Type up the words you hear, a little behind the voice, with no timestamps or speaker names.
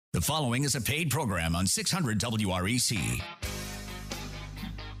The following is a paid program on 600 WREC.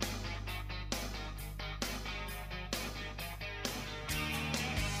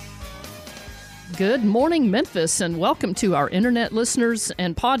 Good morning, Memphis, and welcome to our internet listeners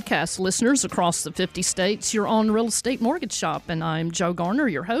and podcast listeners across the 50 states. You're on Real Estate Mortgage Shop, and I'm Joe Garner,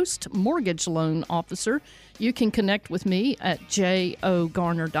 your host, mortgage loan officer. You can connect with me at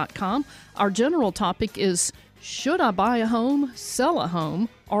jogarner.com. Our general topic is, should I buy a home, sell a home,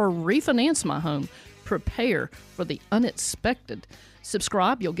 or refinance my home? Prepare for the unexpected.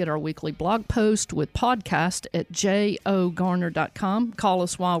 Subscribe. You'll get our weekly blog post with podcast at jogarner.com. Call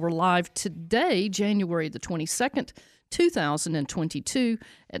us while we're live today, January the 22nd, 2022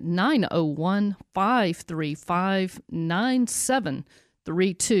 at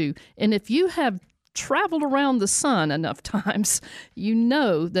 901-535-9732. And if you have traveled around the sun enough times, you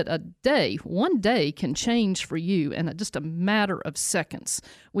know that one day can change for you in just a matter of seconds.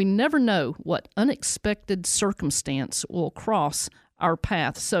 We never know what unexpected circumstance will cross our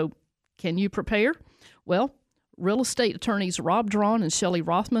path. So can you prepare? Well, real estate attorneys Rob Drawn and Shelley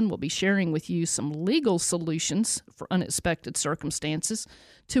Rothman will be sharing with you some legal solutions for unexpected circumstances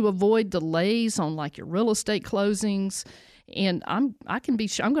to avoid delays on like your real estate closings. And I'm going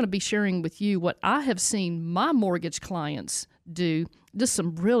to be sharing with you what I have seen my mortgage clients do, just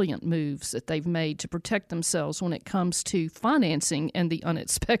some brilliant moves that they've made to protect themselves when it comes to financing and the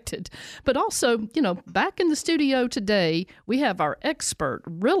unexpected. But also, back in the studio today, we have our expert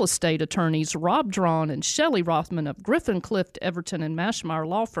real estate attorneys, Rob Drawn and Shelley Rothman of Griffin, Clift, Everton, and Mashmeyer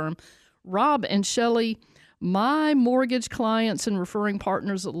Law Firm. Rob and Shelley, my mortgage clients and referring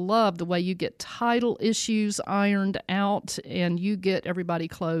partners love the way you get title issues ironed out and you get everybody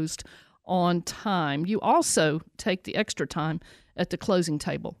closed on time. You also take the extra time at the closing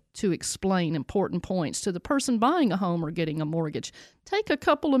table to explain important points to the person buying a home or getting a mortgage. Take a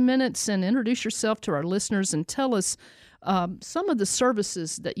couple of minutes and introduce yourself to our listeners and tell us some of the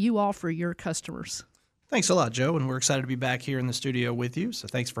services that you offer your customers. Thanks a lot, Joe, and we're excited to be back here in the studio with you, so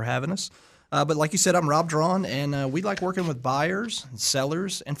thanks for having us. But like you said, I'm Rob Drawn, and we like working with buyers and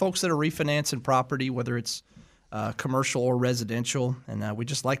sellers and folks that are refinancing property, whether it's commercial or residential. And we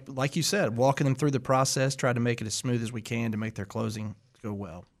just like you said, walking them through the process, try to make it as smooth as we can to make their closing go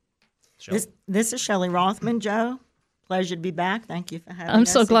well. This is Shelley Rothman, Joe. Pleasure to be back. Thank you for having us. I'm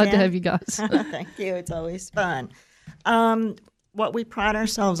so glad again. to have you guys. Thank you. It's always fun. What we pride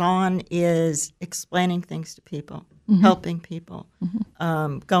ourselves on is explaining things to people, helping people,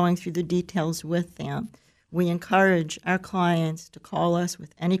 going through the details with them. We encourage our clients to call us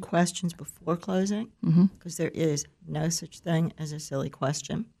with any questions before closing because there is no such thing as a silly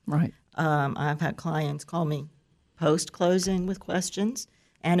question. Right. I've had clients call me post-closing with questions,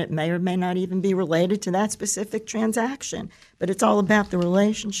 and it may or may not even be related to that specific transaction. But it's all about the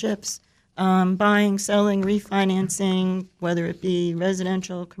relationships, buying, selling, refinancing, whether it be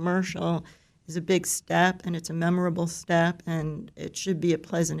residential, commercial, is a big step, and it's a memorable step, and it should be a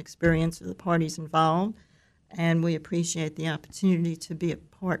pleasant experience for the parties involved. And we appreciate the opportunity to be a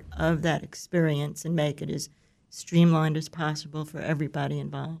part of that experience and make it as streamlined as possible for everybody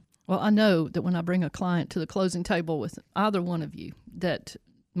involved. Well, I know that when I bring a client to the closing table with either one of you, that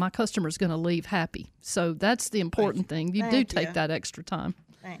my customer is going to leave happy. So that's the important thing. You do take that extra time.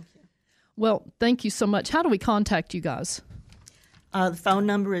 Thank you. Well, thank you so much. How do we contact you guys? The phone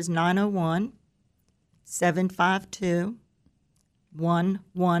number is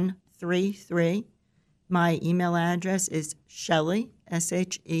 901-752-1133. My email address is Shelley,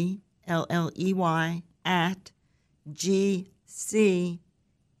 SHELLEY,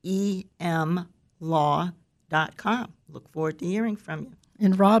 @GCEMlaw.com. Look forward to hearing from you.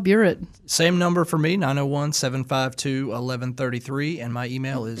 And Rob, you're at? Same number for me, 901-752-1133, and my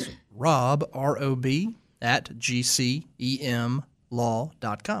email is rob, R-O-B,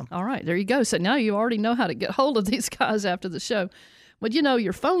 @GCEMlaw.com. All right, there you go. So now you already know how to get hold of these guys after the show. But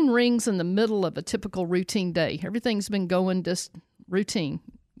your phone rings in the middle of a typical routine day. Everything's been going just routine.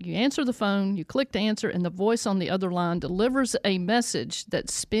 You answer the phone, you click to answer, and the voice on the other line delivers a message that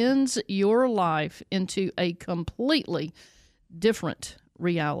spins your life into a completely different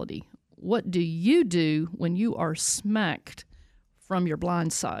reality. What do you do when you are smacked from your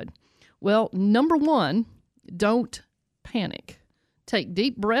blind side? Well, number one, don't panic. Take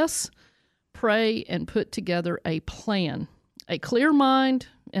deep breaths, pray, and put together a plan. A clear mind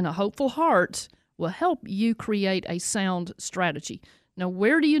and a hopeful heart will help you create a sound strategy. Now,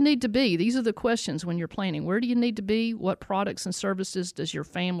 where do you need to be? These are the questions when you're planning. Where do you need to be? What products and services does your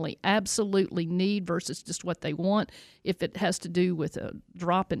family absolutely need versus just what they want? If it has to do with a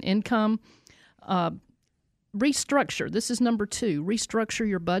drop in income, restructure. This is number 2. Restructure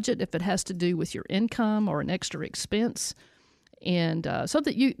your budget if it has to do with your income or an extra expense. And so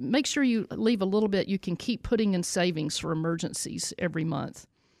that you make sure you leave a little bit, you can keep putting in savings for emergencies every month.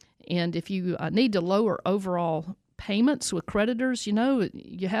 And if you need to lower overall payments with creditors, you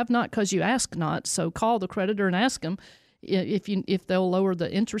have not because you ask not. So call the creditor and ask them if they'll lower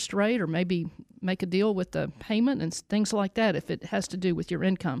the interest rate or maybe make a deal with the payment and things like that if it has to do with your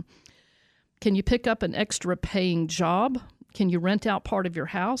income. Can you pick up an extra paying job? Can you rent out part of your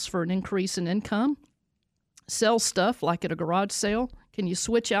house for an increase in income? Sell stuff like at a garage sale? Can you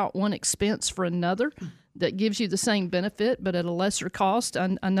switch out one expense for another that gives you the same benefit but at a lesser cost?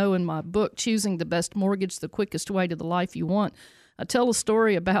 I know in my book, Choosing the Best Mortgage, The Quickest Way to the Life You Want, I tell a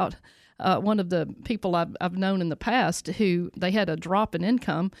story about one of the people I've known in the past who they had a drop in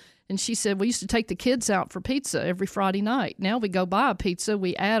income. And she said, we used to take the kids out for pizza every Friday night. Now we go buy a pizza.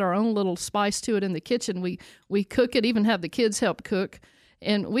 We add our own little spice to it in the kitchen. We cook it, even have the kids help cook.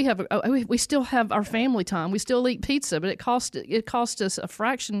 And we still have our family time. We still eat pizza, but it cost us a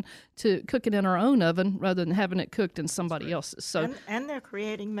fraction to cook it in our own oven rather than having it cooked in somebody else's. So and they're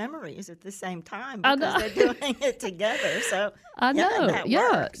creating memories at the same time because they're doing it together. So I know,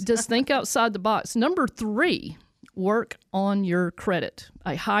 works. Just think outside the box. Number 3. Work on your credit.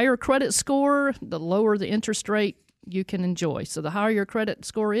 A higher credit score, the lower the interest rate you can enjoy. So the higher your credit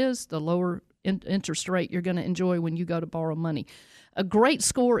score is, the lower interest rate you're going to enjoy when you go to borrow money. A great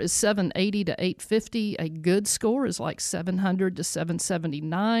score is 780 to 850. A good score is like 700 to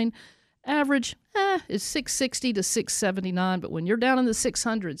 779. Average is 660 to 679. But when you're down in the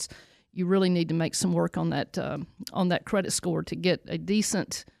 600s, you really need to make some work on that credit score to get a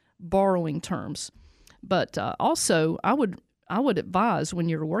decent borrowing terms. But also, I would advise when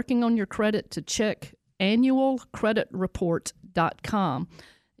you're working on your credit to check annualcreditreport.com.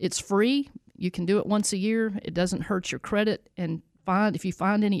 It's free. You can do it once a year. It doesn't hurt your credit. And if you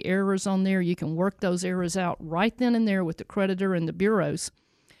find any errors on there, you can work those errors out right then and there with the creditor and the bureaus.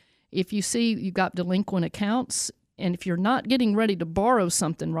 If you see you've got delinquent accounts, and if you're not getting ready to borrow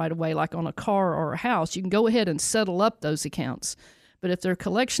something right away, like on a car or a house, you can go ahead and settle up those accounts. But if they're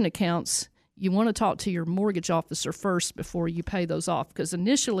collection accounts, you want to talk to your mortgage officer first before you pay those off, because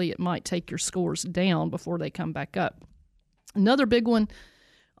initially it might take your scores down before they come back up. Another big one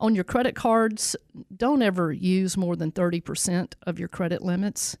on your credit cards, don't ever use more than 30% of your credit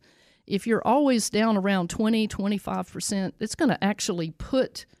limits. If you're always down around 20, 25%, it's going to actually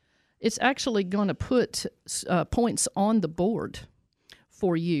put points on the board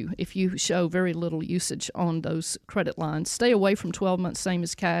for you if you show very little usage on those credit lines. Stay away from 12 months, same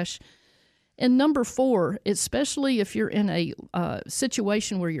as cash. And number 4, especially if you're in a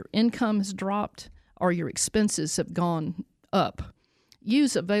situation where your income has dropped or your expenses have gone up,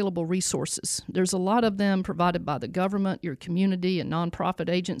 use available resources. There's a lot of them provided by the government, your community, a nonprofit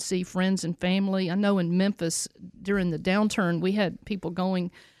agency, friends and family. I know in Memphis during the downturn, we had people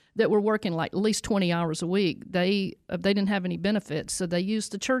going that were working like at least 20 hours a week. They didn't have any benefits, so they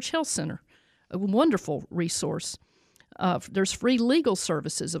used the church health center, a wonderful resource. There's free legal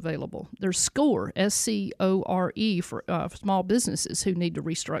services available. There's SCORE, SCORE, for small businesses who need to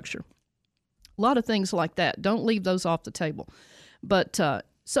restructure. A lot of things like that. Don't leave those off the table. But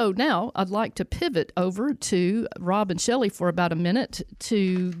so now I'd like to pivot over to Rob and Shelley for about a minute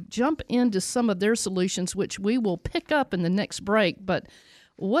to jump into some of their solutions, which we will pick up in the next break. But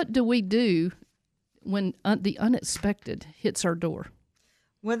what do we do when the unexpected hits our door?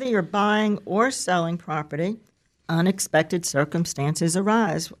 Whether you're buying or selling property, unexpected circumstances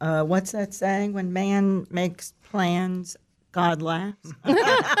arise. What's that saying? When man makes plans, God laughs.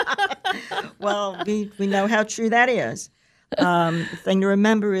 Well, we know how true that is. The thing to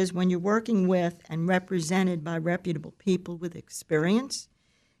remember is when you're working with and represented by reputable people with experience,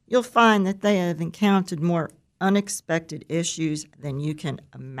 you'll find that they have encountered more unexpected issues than you can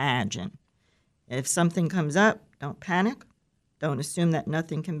imagine. If something comes up, don't panic. Don't assume that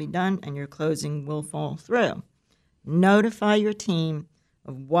nothing can be done and your closing will fall through. Notify your team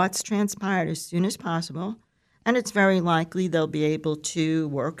of what's transpired as soon as possible, and it's very likely they'll be able to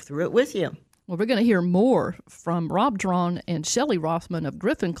work through it with you. Well, we're going to hear more from Rob Drawn and Shelley Rothman of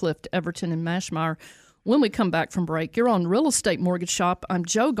Griffin Clift, Everton, and Mashmire when we come back from break. You're on Real Estate Mortgage Shop. I'm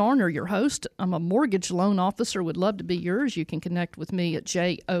Joe Garner, your host. I'm a mortgage loan officer. Would love to be yours. You can connect with me at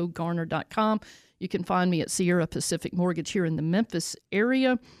jogarner.com. You can find me at Sierra Pacific Mortgage here in the Memphis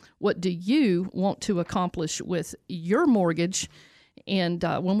area. What do you want to accomplish with your mortgage? And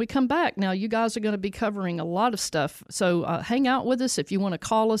when we come back, now you guys are going to be covering a lot of stuff. So hang out with us. If you want to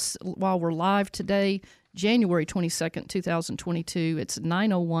call us while we're live today, January 22nd, 2022, it's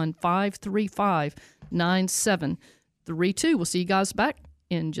 901-535 9732. We'll see you guys back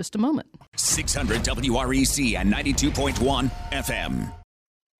in just a moment. 600 WREC and 92.1 FM.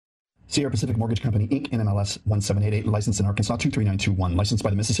 Sierra Pacific Mortgage Company, Inc., NMLS 1788, licensed in Arkansas 23921, licensed by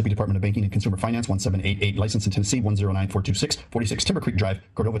the Mississippi Department of Banking and Consumer Finance 1788, licensed in Tennessee 109426, 46 Timber Creek Drive,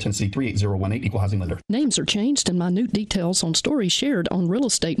 Cordova, Tennessee 38018, equal housing lender. Names are changed and minute details on stories shared on Real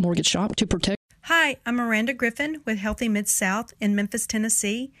Estate Mortgage Shop to protect. Hi, I'm Miranda Griffin with Healthy Mid-South in Memphis,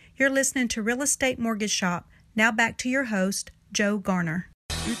 Tennessee. You're listening to Real Estate Mortgage Shop. Now back to your host, Joe Garner.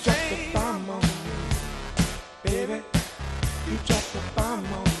 You dropped the bomb on me, baby. You dropped the bomb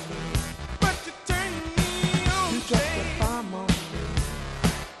on me. But you turned me on. You dropped the bomb on me,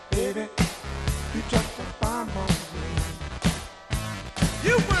 baby. You dropped the bomb on me.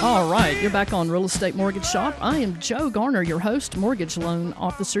 All right, you're back on Real Estate Mortgage Shop. I am Joe Garner, your host, mortgage loan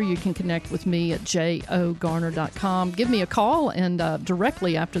officer. You can connect with me at jogarner.com. Give me a call and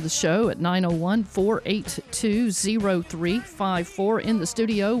directly after the show at 901-482-0354. In the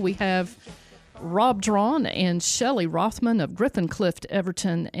studio, we have Rob Drawn and Shelley Rothman of Griffin Clift,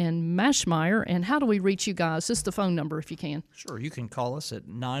 Everton, and Mashmeyer. And how do we reach you guys? This is the phone number if you can. Sure, you can call us at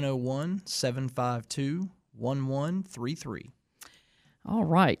 901-752-1133. All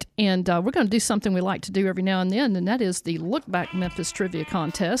right, and we're going to do something we like to do every now and then, and that is the Look Back Memphis Trivia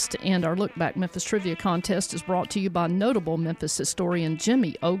Contest. And our Look Back Memphis Trivia Contest is brought to you by notable Memphis historian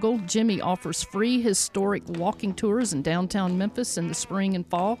Jimmy Ogle. Jimmy offers free historic walking tours in downtown Memphis in the spring and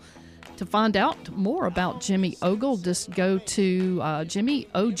fall. To find out more about Jimmy Ogle, just go to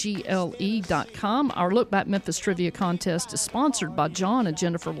jimmyogle.com. Our Look Back Memphis Trivia Contest is sponsored by John and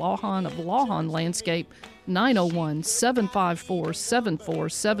Jennifer Lawhon of Lawhon Landscape,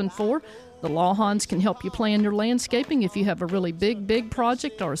 901-754-7474. The Lawhons can help you plan your landscaping if you have a really big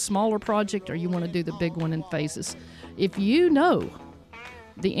project or a smaller project, or you want to do the big one in phases. If you know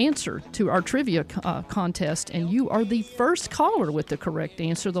the answer to our trivia contest and you are the first caller with the correct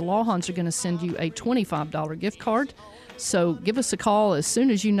answer, the Lawhons are going to send you a $25 gift card. So give us a call as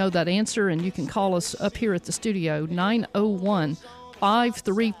soon as you know that answer, and you can call us up here at the studio,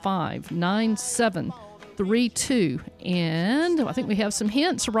 901-535-9732. And I think we have some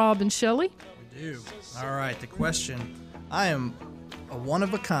hints, Rob and Shelley. We do. All right, the question. I am a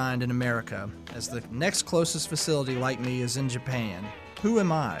one-of-a-kind in America, as the next closest facility like me is in Japan. Who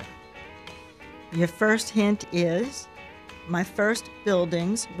am I? Your first hint is my first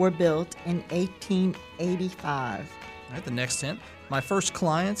buildings were built in 1885. All right, the next hint. My first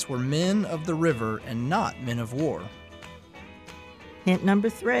clients were men of the river and not men of war. Hint number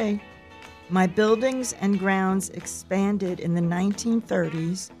 3. My buildings and grounds expanded in the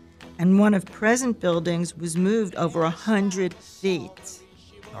 1930s, and one of present buildings was moved over 100 feet.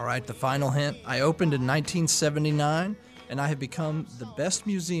 All right, the final hint. I opened in 1979, and I have become the best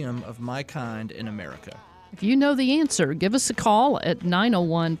museum of my kind in America. If you know the answer, give us a call at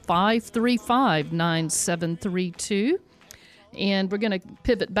 901-535-9732. And we're going to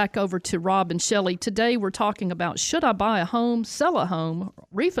pivot back over to Rob and Shelley. Today we're talking about, should I buy a home, sell a home,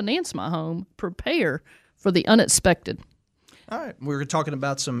 refinance my home, prepare for the unexpected? All right, we were talking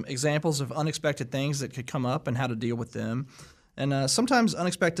about some examples of unexpected things that could come up and how to deal with them. And sometimes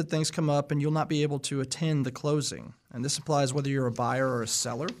unexpected things come up and you'll not be able to attend the closing. And this applies whether you're a buyer or a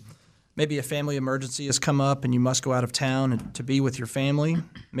seller. Maybe a family emergency has come up and you must go out of town to be with your family.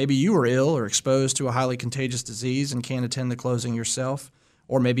 Maybe you are ill or exposed to a highly contagious disease and can't attend the closing yourself.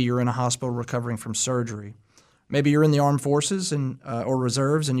 Or maybe you're in a hospital recovering from surgery. Maybe you're in the armed forces or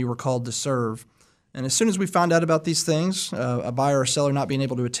reserves and you were called to serve. And as soon as we find out about these things, a buyer or seller not being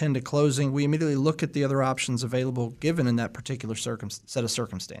able to attend a closing, we immediately look at the other options available given in that particular set of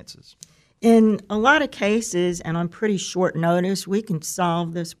circumstances. In a lot of cases, and on pretty short notice, we can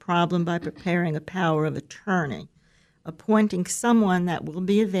solve this problem by preparing a power of attorney, appointing someone that will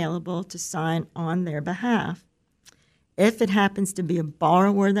be available to sign on their behalf. If it happens to be a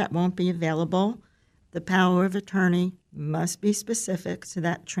borrower that won't be available, the power of attorney must be specific to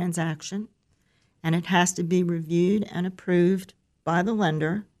that transaction, and it has to be reviewed and approved by the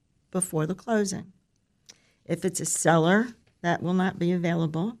lender before the closing. If it's a seller that will not be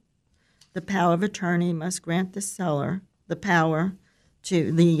available, the power of attorney must grant the seller the power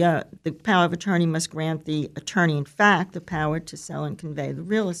to the power of attorney must grant the attorney, in fact, the power to sell and convey the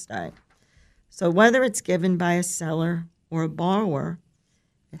real estate. So whether it's given by a seller or a borrower,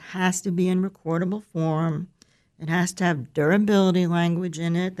 it has to be in recordable form. It has to have durability language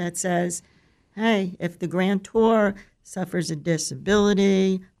in it that says, hey, if the grantor suffers a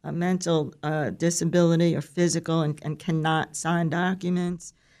disability, a mental disability or physical, and cannot sign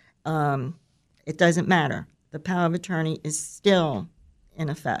documents, it doesn't matter. The power of attorney is still in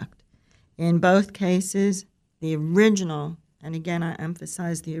effect. In both cases, the original, and again I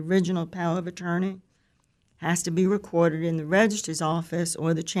emphasize the original power of attorney, has to be recorded in the registrar's office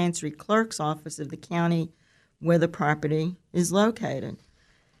or the chancery clerk's office of the county where the property is located.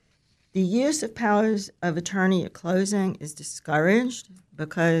 The use of powers of attorney at closing is discouraged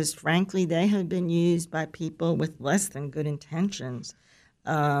because, frankly, they have been used by people with less than good intentions.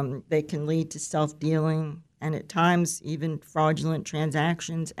 They can lead to self-dealing and at times even fraudulent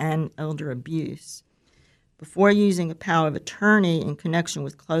transactions and elder abuse. Before using a power of attorney in connection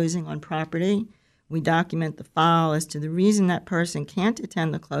with closing on property, we document the file as to the reason that person can't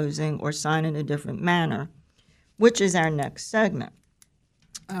attend the closing or sign in a different manner, which is our next segment.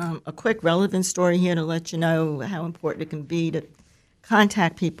 A quick relevant story here to let you know how important it can be to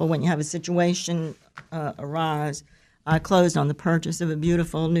contact people when you have a situation arise. I closed on the purchase of a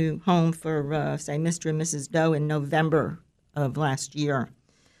beautiful new home for, say, Mr. and Mrs. Doe in November of last year.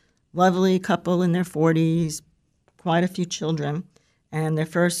 Lovely couple in their 40s, quite a few children, and their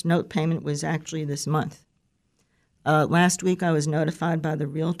first note payment was actually this month. Last week I was notified by the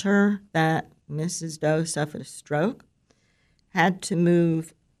realtor that Mrs. Doe suffered a stroke, had to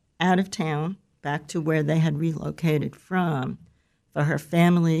move out of town back to where they had relocated from for her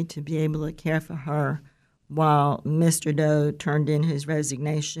family to be able to care for her while Mr. Doe turned in his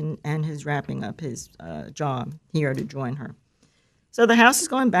resignation and is wrapping up his job here to join her. So the house is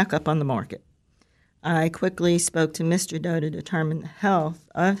going back up on the market. I quickly spoke to Mr. Doe to determine the health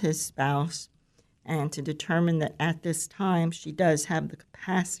of his spouse and to determine that at this time she does have the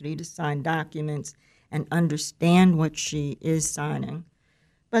capacity to sign documents and understand what she is signing,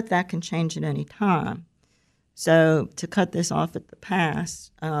 but that can change at any time. So to cut this off at the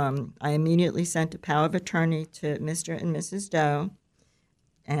pass, I immediately sent a power of attorney to Mr. and Mrs. Doe,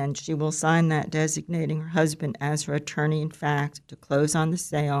 and she will sign that designating her husband as her attorney, in fact, to close on the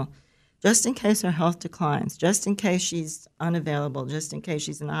sale, just in case her health declines, just in case she's unavailable, just in case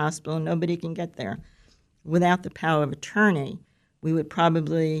she's in the hospital and nobody can get there. Without the power of attorney, we would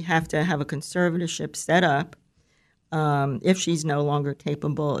probably have to have a conservatorship set up if she's no longer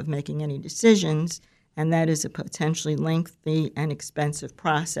capable of making any decisions, and that is a potentially lengthy and expensive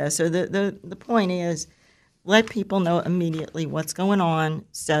process. So the point is, let people know immediately what's going on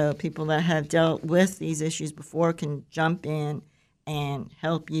so people that have dealt with these issues before can jump in and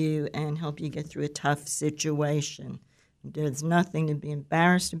help you get through a tough situation. There's nothing to be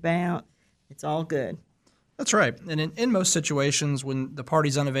embarrassed about. It's all good. That's right. And in most situations, when the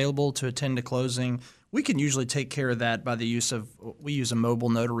party's unavailable to attend a closing, we can usually take care of that by the use of, we use a mobile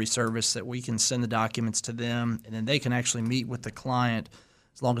notary service that we can send the documents to them, and then they can actually meet with the client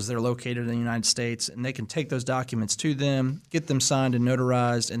as long as they're located in the United States, and they can take those documents to them, get them signed and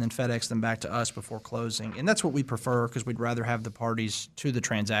notarized, and then FedEx them back to us before closing. And that's what we prefer because we'd rather have the parties to the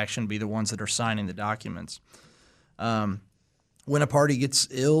transaction be the ones that are signing the documents. When a party gets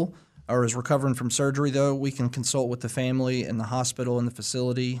ill or is recovering from surgery, though, we can consult with the family and the hospital and the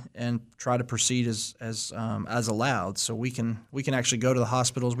facility and try to proceed as allowed. So we can actually go to the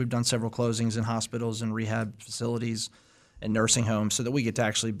hospitals. We've done several closings in hospitals and rehab facilities and nursing homes so that we get to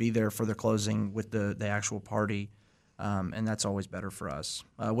actually be there for the closing with the actual party, and that's always better for us.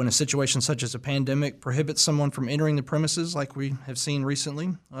 When a situation such as a pandemic prohibits someone from entering the premises like we have seen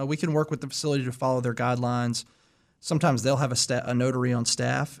recently, we can work with the facility to follow their guidelines. Sometimes they'll have a notary on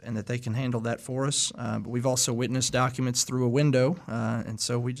staff and that they can handle that for us, but we've also witnessed documents through a window, and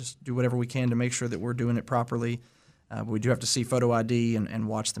so we just do whatever we can to make sure that we're doing it properly. But we do have to see photo ID and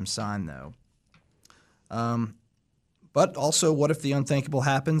watch them sign, though. But also, what if the unthinkable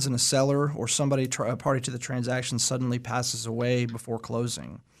happens and a seller or somebody, a party to the transaction, suddenly passes away before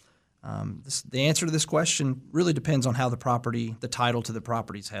closing? The answer to this question really depends on how the title to the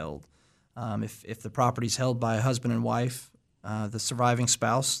property is held. If the property is held by a husband and wife, the surviving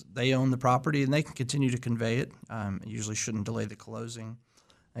spouse, they own the property and they can continue to convey it. It usually shouldn't delay the closing.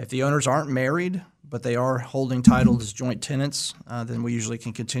 If the owners aren't married, but they are holding title as joint tenants, then we usually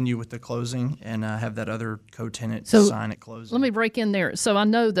can continue with the closing and have that other co-tenant sign at closing. Let me break in there. So I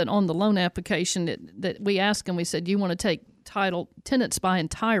know that on the loan application that we asked them, we said, do you want to take title tenants by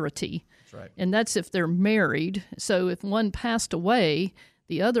entirety? That's right. And that's if they're married. So if one passed away,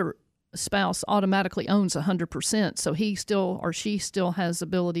 the other spouse automatically owns 100%, so he still or she still has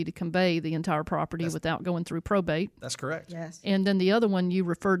ability to convey the entire property without going through probate. That's correct. Yes. And then the other one you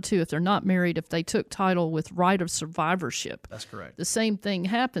referred to, if they're not married, if they took title with right of survivorship. That's correct. The same thing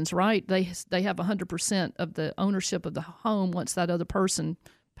happens, right? They have 100% of the ownership of the home once that other person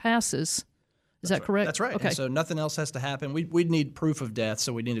passes. Is that correct? That's right. Okay. And so nothing else has to happen. We'd need proof of death,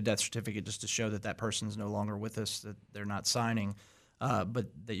 so we need a death certificate just to show that that person's no longer with us, that they're not signing. but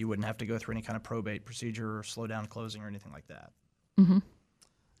that you wouldn't have to go through any kind of probate procedure or slow down closing or anything like that.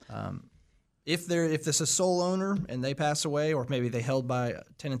 If this is sole owner and they pass away, or if maybe they held by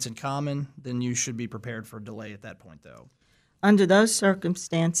tenants in common, then you should be prepared for a delay at that point, though. Under those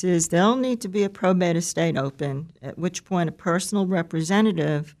circumstances, there'll need to be a probate estate opened, at which point a personal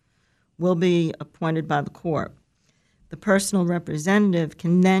representative will be appointed by the court. The personal representative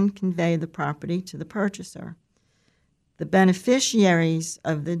can then convey the property to the purchaser. The beneficiaries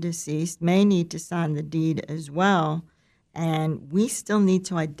of the deceased may need to sign the deed as well, and we still need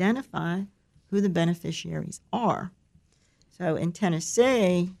to identify who the beneficiaries are. So in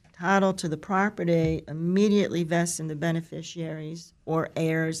Tennessee, title to the property immediately vests in the beneficiaries or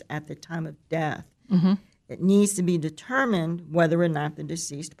heirs at the time of death. It needs to be determined whether or not the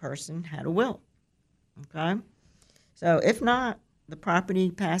deceased person had a will. Okay? So if not, the property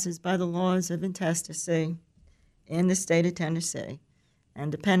passes by the laws of intestacy in the state of Tennessee.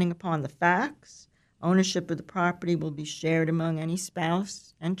 And depending upon the facts, ownership of the property will be shared among any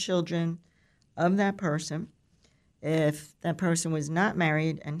spouse and children of that person. If that person was not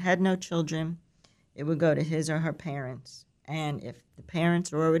married and had no children, it would go to his or her parents. And if the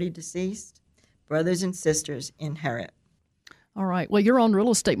parents are already deceased, brothers and sisters inherit. All right. Well, you're on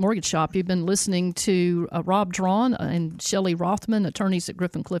Real Estate Mortgage Shop. You've been listening to Rob Drawn and Shelley Rothman, attorneys at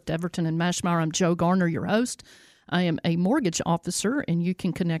Griffin, Clift, Everton, and Mashmeyer. I'm Joe Garner, your host. I am a mortgage officer, and you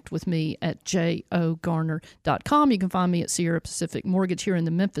can connect with me at jogarner.com. You can find me at Sierra Pacific Mortgage here in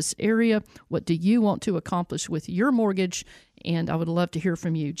the Memphis area. What do you want to accomplish with your mortgage? And I would love to hear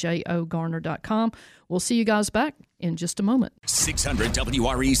from you, jogarner.com. We'll see you guys back in just a moment. 600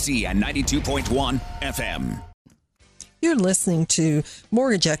 WREC and 92.1 FM. You're listening to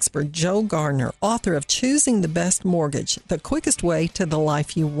mortgage expert Joe Garner, author of Choosing the Best Mortgage, the quickest way to the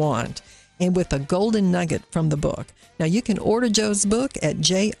life you want, and with a golden nugget from the book. Now, you can order Joe's book at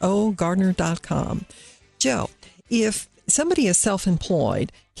jogarner.com. Joe, if somebody is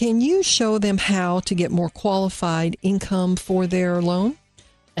self-employed, can you show them how to get more qualified income for their loan?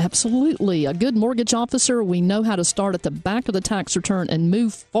 Absolutely. A good mortgage officer, we know how to start at the back of the tax return and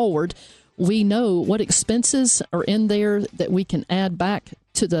move forward. We know what expenses are in there that we can add back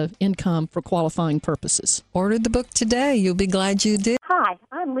to the income for qualifying purposes. Order the book today. You'll be glad you did. Hi,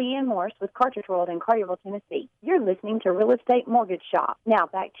 I'm Leanne Morris with Cartridge World in Carterville, Tennessee. You're listening to Real Estate Mortgage Shop. Now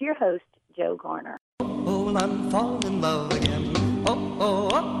back to your host, Joe Garner. Oh, I'm falling in love again. Oh, oh,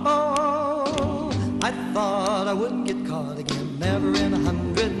 oh, oh. I thought I wouldn't get caught again. Never in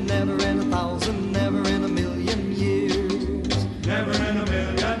 100, never in 1,000, never in a million years. Never in a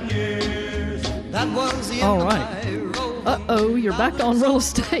million years. That was the All right. You're back on Real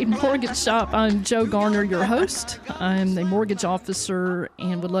Estate Mortgage Shop. I'm Joe Garner, your host. I'm the mortgage officer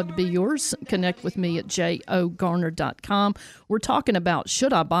and would love to be yours. Connect with me at jogarner.com. We're talking about,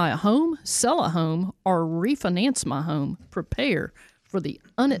 should I buy a home, sell a home, or refinance my home? Prepare for the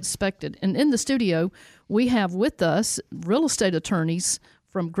unexpected. And in the studio, we have with us real estate attorneys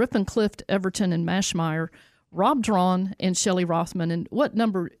from Griffin, Clift, Everton, and Mashmeyer, Rob Drawn and Shelley Rothman. And what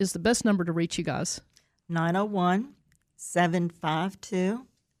number is the best number to reach you guys?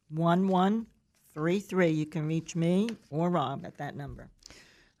 901-752-1133. You can reach me or Rob at that number.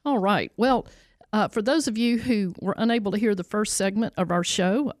 All right. Well, for those of you who were unable to hear the first segment of our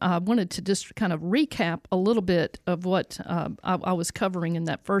show, I wanted to just kind of recap a little bit of what I was covering in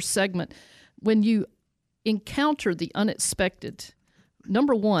that first segment. When you encounter the unexpected,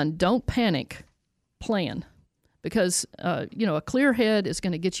 number one, don't panic, plan. Because, a clear head is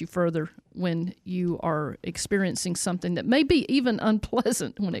going to get you further when you are experiencing something that may be even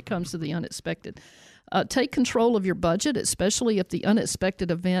unpleasant when it comes to the unexpected. Take control of your budget, especially if the unexpected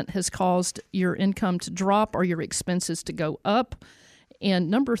event has caused your income to drop or your expenses to go up.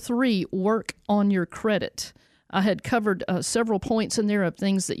 And number three, work on your credit. I had covered several points in there of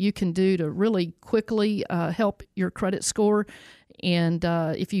things that you can do to really quickly help your credit score. And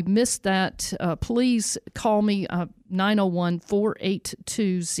if you missed that, please call me,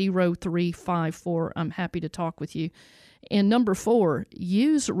 901-482-0354. I'm happy to talk with you. And number four,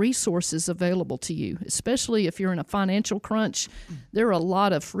 use resources available to you, especially if you're in a financial crunch. There are a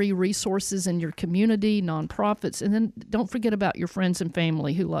lot of free resources in your community, nonprofits, and then don't forget about your friends and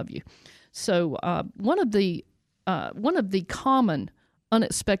family who love you. So one of the common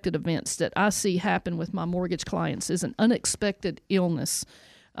unexpected events that I see happen with my mortgage clients is an unexpected illness.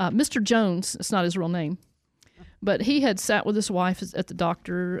 Mr. Jones, it's not his real name, but he had sat with his wife at the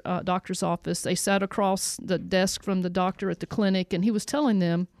doctor's office. They sat across the desk from the doctor at the clinic, and he was telling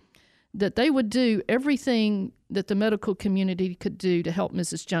them that they would do everything that the medical community could do to help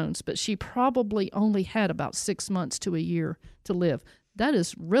Mrs. Jones, but she probably only had about 6 months to a year to live. That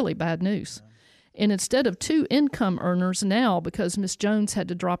is really bad news. And instead of 2 income earners now, because Miss Jones had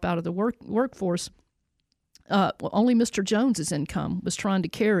to drop out of the workforce, only Mr. Jones's income was trying to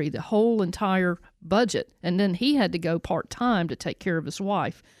carry the whole entire budget, and then he had to go part-time to take care of his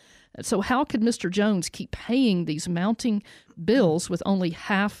wife. So how could Mr. Jones keep paying these mounting bills with only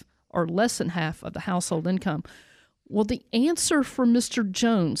half or less than half of the household income? Well, the answer for Mr.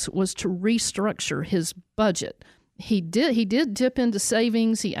 Jones was to restructure his budget. He did dip into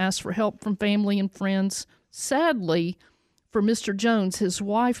savings. He asked for help from family and friends. Sadly, for Mr. Jones, his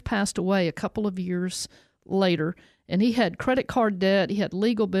wife passed away a couple of years later, and he had credit card debt. He had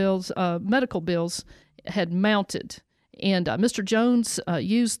legal bills, medical bills had mounted. And Mr. Jones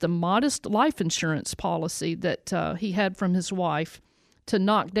used the modest life insurance policy that he had from his wife to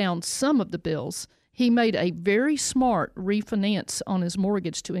knock down some of the bills. He made a very smart refinance on his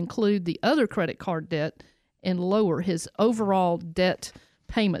mortgage to include the other credit card debt and lower his overall debt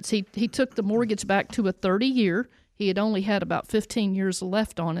payments. He took the mortgage back to a 30-year. He had only had about 15 years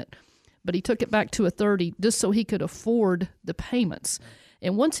left on it, but he took it back to a 30 just so he could afford the payments.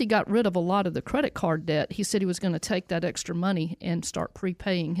 And once he got rid of a lot of the credit card debt, he said he was going to take that extra money and start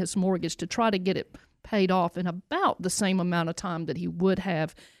prepaying his mortgage to try to get it paid off in about the same amount of time that he would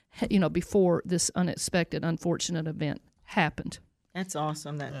have, before this unexpected, unfortunate event happened. That's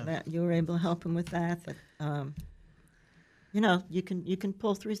awesome that you were able to help him with that. You can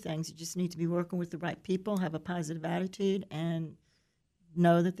pull through things. You just need to be working with the right people, have a positive attitude, and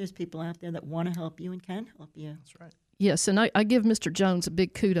know that there's people out there that want to help you and can help you. That's right. Yes, and I give Mr. Jones a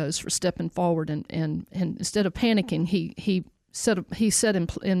big kudos for stepping forward and instead of panicking, he set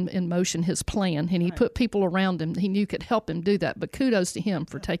in motion his plan, and he put people around him he knew could help him do that. But kudos to him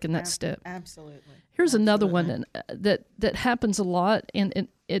for taking that step. Absolutely. Here's another one that happens a lot, and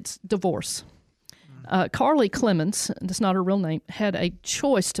it's divorce. Carly Clemens, that's not her real name, had a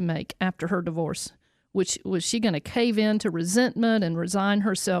choice to make after her divorce. Which was she going to cave in to resentment and resign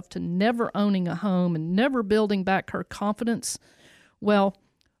herself to never owning a home and never building back her confidence? Well,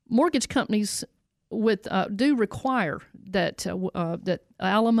 mortgage companies do require that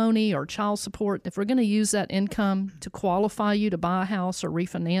alimony or child support, if we're going to use that income to qualify you to buy a house or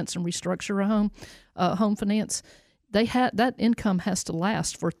refinance and restructure a home finance, that income has to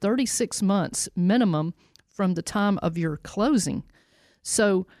last for 36 months minimum from the time of your closing.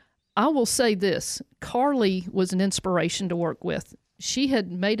 So I will say this, Carly was an inspiration to work with. She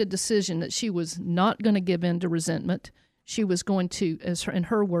had made a decision that she was not going to give in to resentment. She was going to, in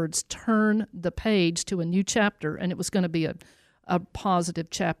her words, turn the page to a new chapter, and it was going to be a positive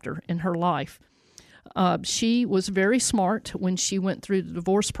chapter in her life. She was very smart when she went through the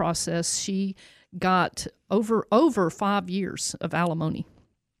divorce process. She got over 5 years of alimony.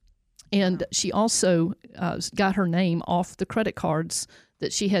 And she also got her name off the credit cards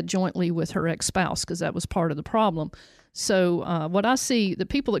that she had jointly with her ex-spouse, because that was part of the problem. So what I see, the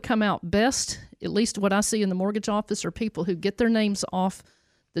people that come out best, at least what I see in the mortgage office, are people who get their names off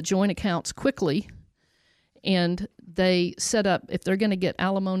the joint accounts quickly, and they set up, if they're going to get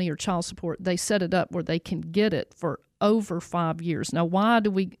alimony or child support, they set it up where they can get it for over 5 years. Now, why do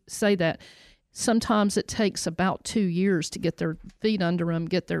we say that? Sometimes it takes about 2 years to get their feet under them,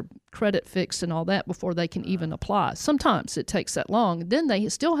 get their credit fixed and all that before they can even apply. Sometimes it takes that long. Then they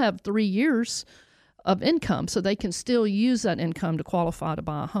still have 3 years of income, so they can still use that income to qualify to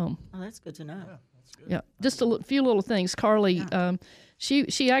buy a home. Oh, that's good to know. Yeah, that's good. Yeah, just a few little things. Carly,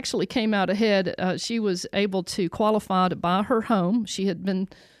 she actually came out ahead. She was able to qualify to buy her home. She had been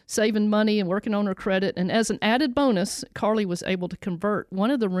saving money and working on her credit. And as an added bonus, Carly was able to convert one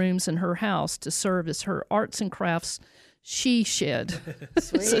of the rooms in her house to serve as her arts and crafts she shed.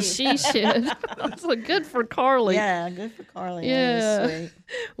 It's a she shed. So good for Carly. Yeah, good for Carly. Yeah. Sweet.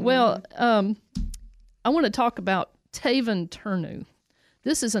 Well, I want to talk about Taven Turnu.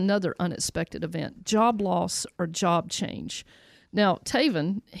 This is another unexpected event, job loss or job change. Now,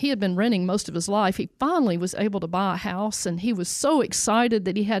 Taven, he had been renting most of his life. He finally was able to buy a house, and he was so excited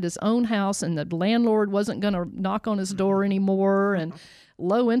that he had his own house and the landlord wasn't going to knock on his door anymore, and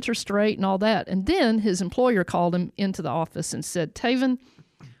low interest rate and all that. And then his employer called him into the office and said, Taven,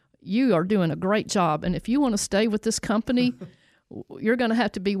 you are doing a great job, and if you want to stay with this company, you're going to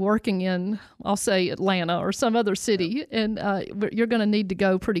have to be working in, I'll say, Atlanta or some other city, and you're going to need to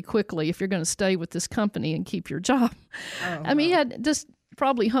go pretty quickly if you're going to stay with this company and keep your job. I mean, he had just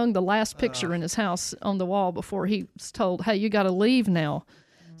probably hung the last picture in his house on the wall before he was told, hey, you got to leave now.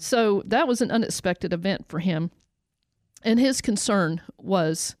 So that was an unexpected event for him. And his concern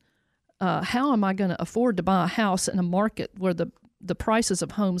was how am I going to afford to buy a house in a market where the prices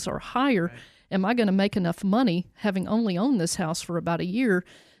of homes are higher? Right. Am I going to make enough money having only owned this house for about a year?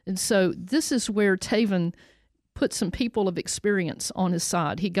 And so this is where Taven put some people of experience on his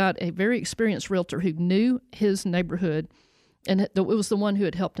side. He got a very experienced realtor who knew his neighborhood, and it was the one who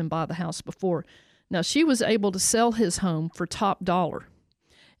had helped him buy the house before. Now, she was able to sell his home for top dollar,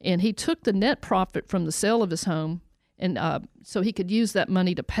 and he took the net profit from the sale of his home, and so he could use that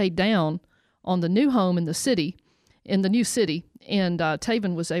money to pay down on the new home in the new city, and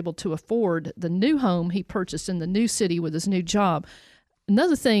Taven was able to afford the new home he purchased in the new city with his new job.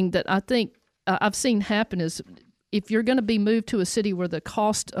 Another thing that I think I've seen happen is if you're going to be moved to a city where the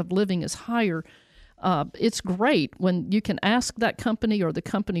cost of living is higher, it's great when you can ask that company, or the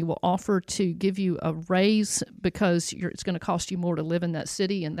company will offer to give you a raise because it's going to cost you more to live in that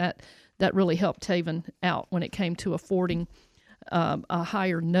city, and that really helped Taven out when it came to affording a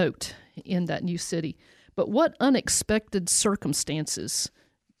higher note in that new city. But what unexpected circumstances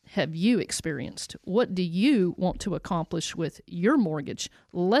have you experienced? What do you want to accomplish with your mortgage?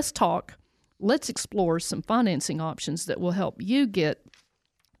 Let's talk. Let's explore some financing options that will help you get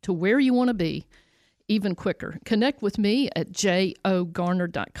to where you want to be even quicker. Connect with me at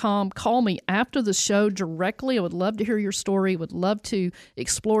jogarner.com. Call me after the show directly. I would love to hear your story. Would love to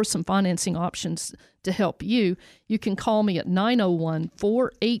explore some financing options to help you. You can call me at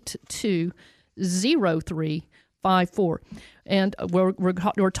 901-482-0354. And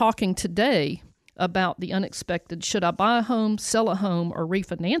we're talking today about the unexpected. Should I buy a home, sell a home, or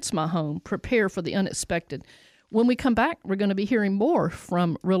refinance my home? Prepare for the unexpected. When we come back, we're going to be hearing more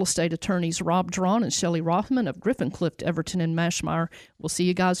from real estate attorneys Rob Drawn and Shelley Rothman of Griffin, Clift, Everton, and Mashmeyer. We'll see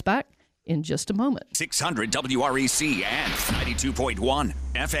you guys back in just a moment. 600 WREC and 92.1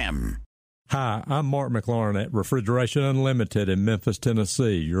 FM. Hi, I'm Mark McLaurin at Refrigeration Unlimited in Memphis,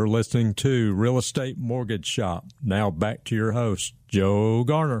 Tennessee. You're listening to Real Estate Mortgage Shop. Now back to your host, Joe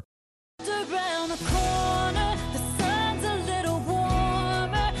Garner.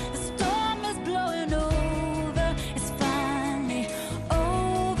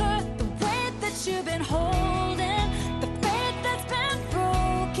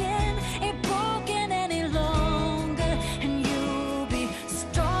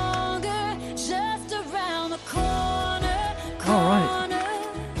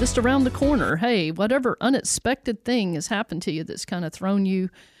 Just around the corner. Hey, whatever unexpected thing has happened to you that's kind of thrown you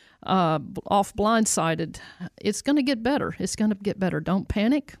off blindsided, it's going to get better. It's going to get better. Don't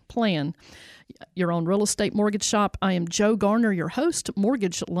panic. Plan. You're on Real Estate Mortgage Shop. I am Joe Garner, your host,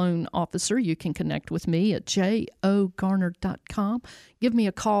 mortgage loan officer. You can connect with me at jogarner.com. Give me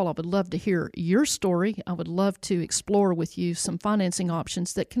a call. I would love to hear your story. I would love to explore with you some financing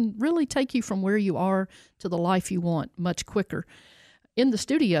options that can really take you from where you are to the life you want much quicker. In the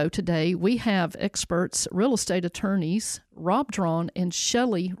studio today, we have experts, real estate attorneys, Rob Drawn and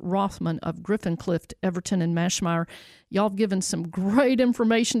Shelley Rothman of Griffin, Clift, Everton, and Mashmeyer. Y'all have given some great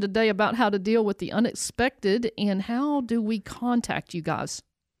information today about how to deal with the unexpected, and how do we contact you guys?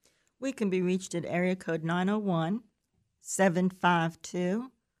 We can be reached at area code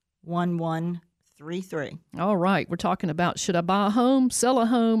 901-752-1133. All right. We're talking about, should I buy a home, sell a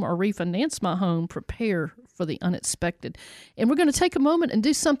home, or refinance my home? Prepare for the unexpected. And we're going to take a moment and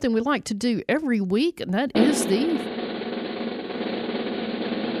do something we like to do every week, and that is the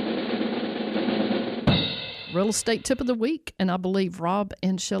real estate tip of the week. And I believe, Rob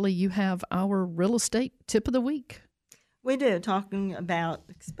and Shelley, you have our real estate tip of the week. We do, talking about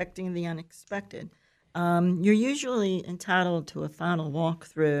expecting the unexpected. You're usually entitled to a final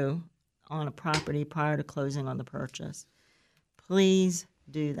walkthrough on a property prior to closing on the purchase. Please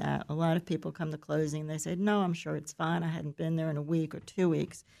do that. A lot of people come to closing, they say, no, I'm sure it's fine. I hadn't been there in a week or 2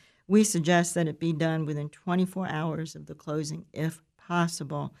 weeks. We suggest that it be done within 24 hours of the closing if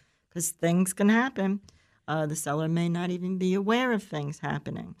possible, because things can happen. The seller may not even be aware of things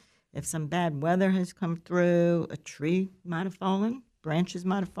happening. If some bad weather has come through, a tree might have fallen, branches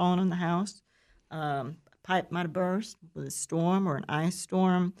might have fallen on the house, a pipe might have burst with a storm or an ice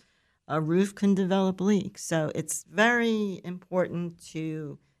storm. A roof can develop leaks. So it's very important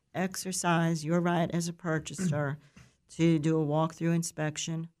to exercise your right as a purchaser to do a walkthrough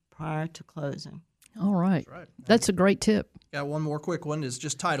inspection prior to closing. All right. That's a great tip. Got one more quick one, is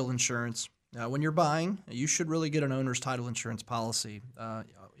just title insurance. When you're buying, you should really get an owner's title insurance policy.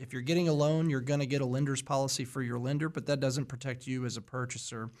 If you're getting a loan, you're going to get a lender's policy for your lender, but that doesn't protect you as a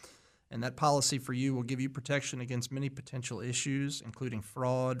purchaser. And that policy for you will give you protection against many potential issues, including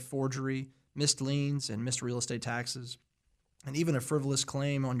fraud, forgery, missed liens, and missed real estate taxes. And even a frivolous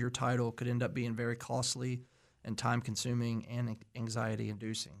claim on your title could end up being very costly and time-consuming and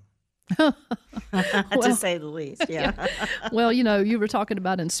anxiety-inducing. to say the least. Yeah. Well, you were talking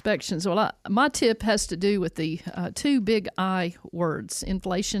about inspections. Well, my tip has to do with the two big I words: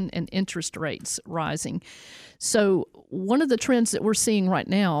 inflation and interest rates rising. So one of the trends that we're seeing right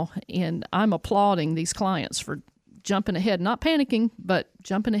now, and I'm applauding these clients for jumping ahead, not panicking, but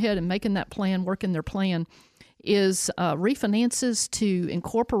jumping ahead and making that plan, working their plan, is refinances to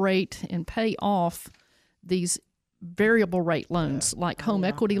incorporate and pay off these variable rate loans like home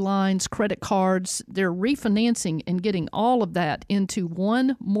equity lines, credit cards. They're refinancing and getting all of that into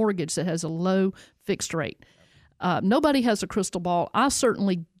one mortgage that has a low fixed rate. Nobody has a crystal ball. I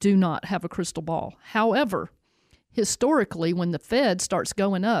certainly do not have a crystal ball. However, historically, when the Fed starts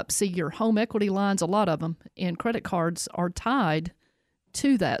going up, see, your home equity lines, a lot of them, and credit cards are tied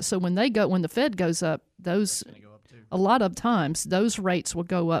to that. So when the Fed goes up, a lot of times those rates will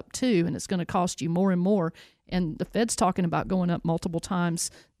go up too, and it's going to cost you more and more. And the Fed's talking about going up multiple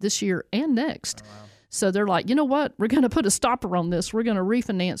times this year and next. Oh, wow. So they're like, you know what? We're going to put a stopper on this. We're going to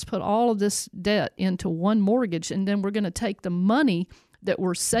refinance, put all of this debt into one mortgage, and then we're going to take the money that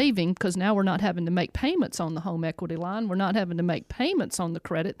we're saving, because now we're not having to make payments on the home equity line. We're not having to make payments on the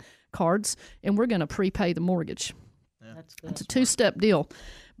credit cards, and we're going to prepay the mortgage. Yeah. It's a two-step deal.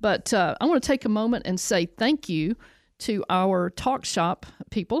 But I want to take a moment and say thank you to our Talk Shop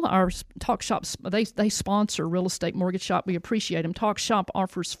people. Our Talk Shops, they sponsor Real Estate Mortgage Shop. We appreciate them. Talk Shop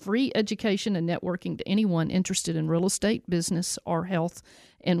offers free education and networking to anyone interested in real estate, business, or health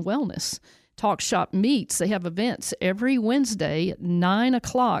and wellness. Talk Shop meets. They have events every Wednesday at 9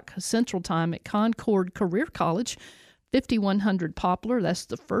 o'clock Central Time at Concord Career College, 5100 Poplar. That's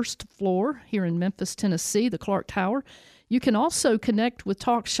the first floor here in Memphis, Tennessee, the Clark Tower. You can also connect with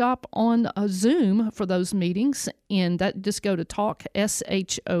Talk Shop on Zoom for those meetings, and that just go to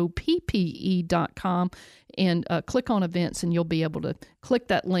talkshoppe.com and click on events, and you'll be able to click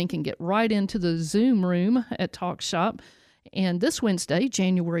that link and get right into the Zoom room at Talk Shop. And this Wednesday,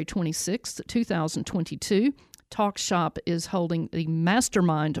 January 26th, 2022, Talk Shop is holding the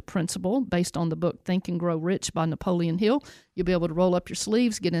Mastermind Principle based on the book Think and Grow Rich by Napoleon Hill. You'll be able to roll up your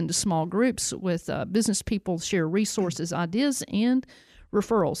sleeves, get into small groups with business people, share resources, ideas, and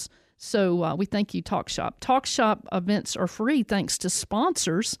referrals. So we thank you, Talk Shop. Talk Shop events are free thanks to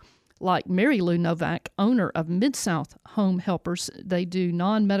sponsors like Mary Lou Novak, owner of Mid-South Home Helpers. They do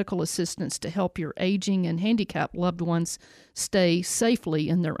non-medical assistance to help your aging and handicapped loved ones stay safely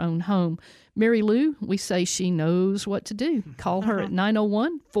in their own home. Mary Lou, we say she knows what to do. Call her at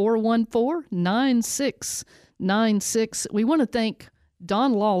 901-414-9696. We want to thank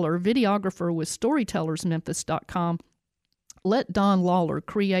Don Lawler, videographer with StorytellersMemphis.com. Let Don Lawler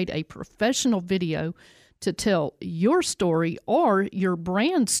create a professional video to tell your story or your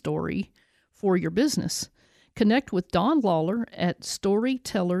brand story for your business. Connect with Don Lawler at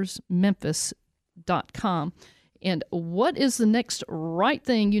StorytellersMemphis.com. And what is the next right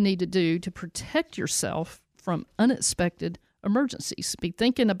thing you need to do to protect yourself from unexpected emergencies? Be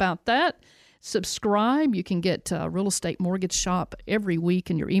thinking about that. Subscribe. You can get Real Estate Mortgage Shop every week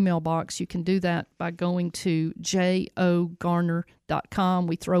in your email box. You can do that by going to jogarner.com.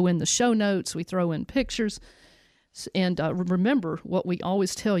 We throw in the show notes. We throw in pictures. And remember what we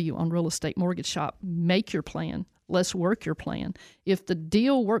always tell you on Real Estate Mortgage Shop. Make your plan. Let's work your plan. If the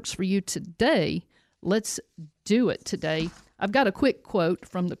deal works for you today, let's do it today. I've got a quick quote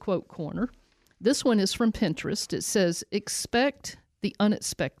from the Quote Corner. This one is from Pinterest. It says, expect the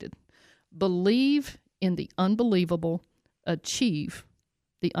unexpected. Believe in the unbelievable, achieve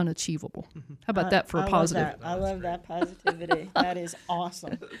the unachievable. How about that for a positive? I love that positivity. That is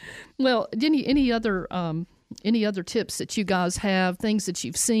awesome. Well, any other tips that you guys have, things that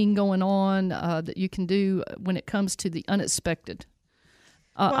you've seen going on that you can do when it comes to the unexpected?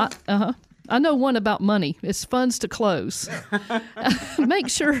 I know one about money. It's funds to close. Make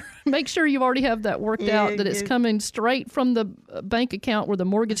sure you already have that worked out, that it's coming straight from the bank account where the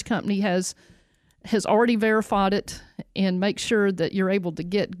mortgage company has already verified it, and make sure that you're able to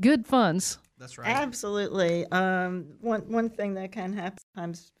get good funds. That's right. Absolutely. One thing that can happen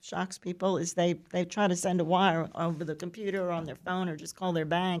sometimes shocks people is they try to send a wire over the computer or on their phone or just call their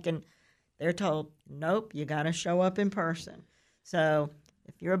bank, and they're told, nope, you got to show up in person. So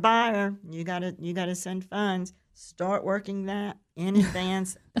if you're a buyer, you gotta send funds. Start working that in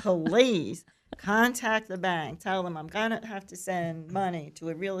advance. Please contact the bank. Tell them I'm gonna have to send money to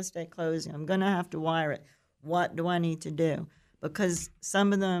a real estate closing. I'm gonna have to wire it. What do I need to do? Because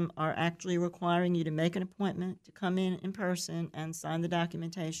some of them are actually requiring you to make an appointment to come in person and sign the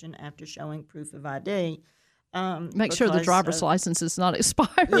documentation after showing proof of ID. Make sure the driver's license is not expired.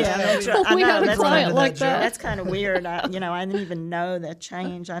 Yeah, that's right. I We know, got a that's client kinda- like that. That's kind of weird. I didn't even know that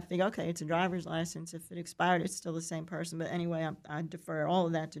change. I think, okay, it's a driver's license. If it expired, it's still the same person. But anyway, I defer all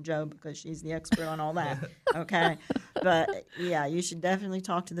of that to Jo because she's the expert on all that. Okay, but yeah, you should definitely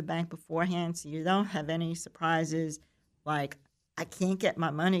talk to the bank beforehand so you don't have any surprises like, I can't get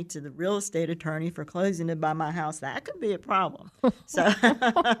my money to the real estate attorney for closing to buy my house. That could be a problem. So,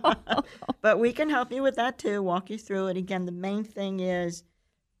 but we can help you with that too, walk you through it. Again, the main thing is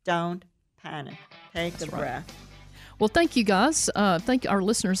don't panic. Take a breath. Well, thank you guys. Thank our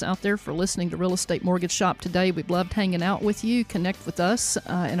listeners out there for listening to Real Estate Mortgage Shop today. We've loved hanging out with you. Connect with us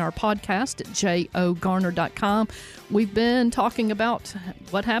in our podcast at jogarner.com. We've been talking about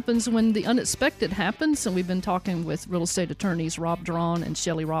what happens when the unexpected happens, and we've been talking with real estate attorneys Rob Drawn and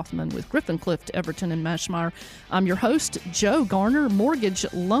Shelley Rothman with Griffin Clift, Everton, and Mashmeyer. I'm your host, Jo Garner, mortgage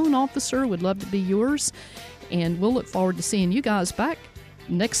loan officer. Would love to be yours, and we'll look forward to seeing you guys back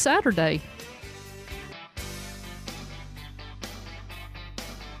next Saturday.